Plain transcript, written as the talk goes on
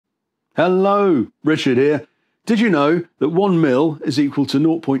Hello, Richard here. Did you know that 1 mil is equal to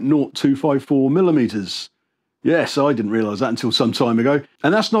 0.0254 millimeters? Yes, I didn't realise that until some time ago.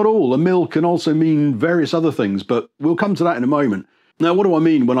 And that's not all. A mil can also mean various other things, but we'll come to that in a moment. Now, what do I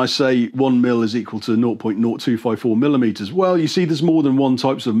mean when I say 1 mil is equal to 0.0254 millimeters? Well, you see, there's more than one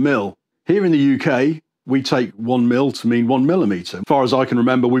types of mil. Here in the UK, we take 1 mil to mean 1 millimetre. As far as I can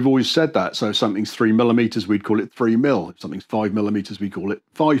remember, we've always said that. So if something's 3 millimetres, we'd call it 3 mil. If something's 5 millimetres, we call it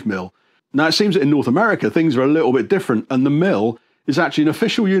 5 mil. Now, it seems that in North America, things are a little bit different, and the mil is actually an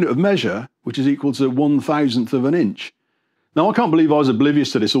official unit of measure, which is equal to 1,000th of an inch. Now, I can't believe I was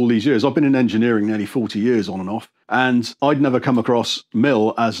oblivious to this all these years. I've been in engineering nearly 40 years on and off, and I'd never come across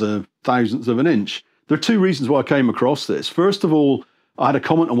mil as a 1,000th of an inch. There are two reasons why I came across this. First of all, I had a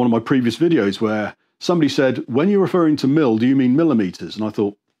comment on one of my previous videos where somebody said, when you're referring to mil, do you mean millimetres? And I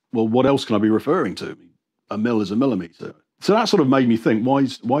thought, well, what else can I be referring to? A mil is a millimetre. So that sort of made me think, why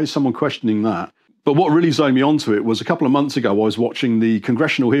is someone questioning that? But what really zoned me onto it was a couple of months ago, I was watching the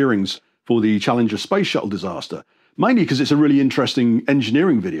congressional hearings for the Challenger space shuttle disaster, mainly because it's a really interesting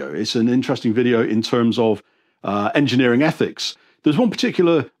engineering video. It's an interesting video in terms of engineering ethics. There's one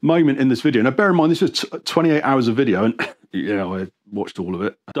particular moment in this video. Now, bear in mind, this was 28 hours of video, and I watched all of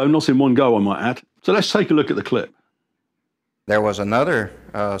it. Though not in one go, I might add. So let's take a look at the clip. There was another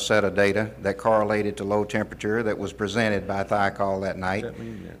set of data that correlated to low temperature that was presented by Thiokol that night,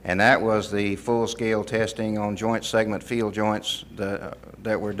 and that was the full-scale testing on joint segment field joints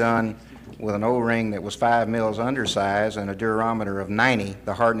that were done with an O-ring that was 5 mils undersize and a durometer of 90.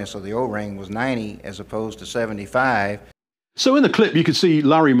 The hardness of the O-ring was 90 as opposed to 75. So in the clip, you could see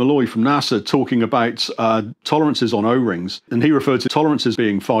Larry Malloy from NASA talking about tolerances on O-rings, and he referred to tolerances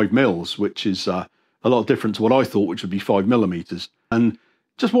being 5 mils, which is a lot different to what I thought, which would be 5 millimeters. And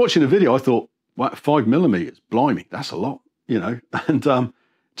just watching the video, I thought, wow, 5 millimeters, blimey, that's a lot, and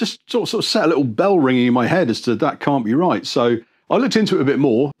just sort of set a little bell ringing in my head as to that can't be right. So I looked into it a bit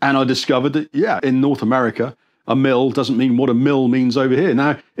more, and I discovered that, yeah, in North America, a mil doesn't mean what a mil means over here.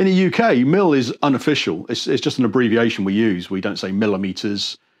 Now, in the UK, mil is unofficial. It's just an abbreviation we use. We don't say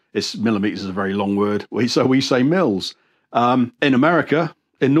millimeters. Millimeters is a very long word. So we say mils. In America,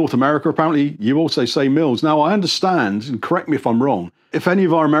 in North America, apparently, you also say mils. Now, I understand, and correct me if I'm wrong, if any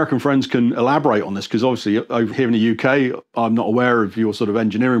of our American friends can elaborate on this, because obviously over here in the UK, I'm not aware of your sort of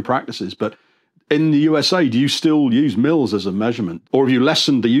engineering practices, but in the USA, do you still use mils as a measurement? Or have you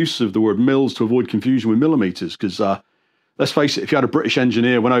lessened the use of the word mils to avoid confusion with millimeters? Because let's face it, if you had a British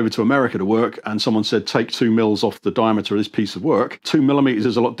engineer went over to America to work and someone said, take 2 mils off the diameter of this piece of work, 2 millimeters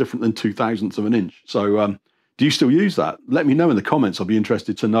is a lot different than 2,000ths of an inch. So do you still use that? Let me know in the comments. I'll be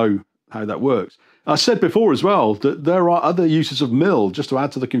interested to know how that works. I said before as well that there are other uses of mil, just to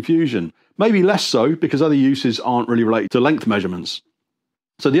add to the confusion. Maybe less so, because other uses aren't really related to length measurements.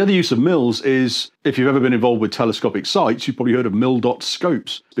 So the other use of mils is, if you've ever been involved with telescopic sights, you've probably heard of mil dot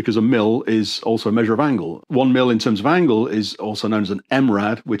scopes, because a mil is also a measure of angle. 1 mil in terms of angle is also known as an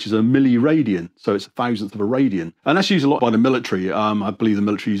MRAD, which is a milliradian. So it's 1,000th of a radian. And that's used a lot by the military. I believe the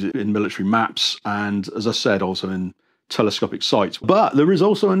military use it in military maps, and as I said, also in telescopic sights. But there is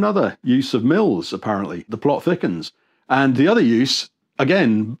also another use of mils, apparently. The plot thickens. And the other use,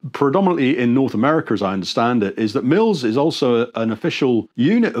 again, predominantly in North America, as I understand it, is that mils is also an official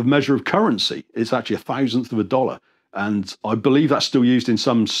unit of measure of currency. It's actually 1,000th of a dollar. And I believe that's still used in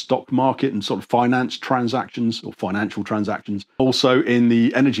some stock market and sort of finance transactions or financial transactions. Also in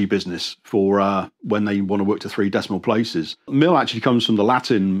the energy business for when they want to work to 3 decimal places. Mil actually comes from the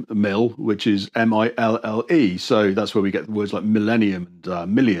Latin mil, which is M-I-L-L-E. So that's where we get words like millennium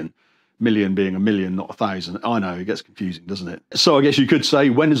and million. Million being a million, not 1,000. I know, it gets confusing, doesn't it? So I guess you could say,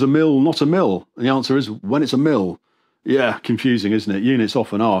 when is a mil not a mil? And the answer is, when it's a mil. Yeah, confusing, isn't it? Units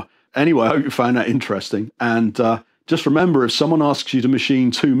often are. Anyway, I hope you found that interesting. And just remember, if someone asks you to machine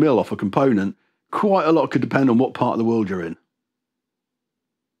 2 mil off a component, quite a lot could depend on what part of the world you're in.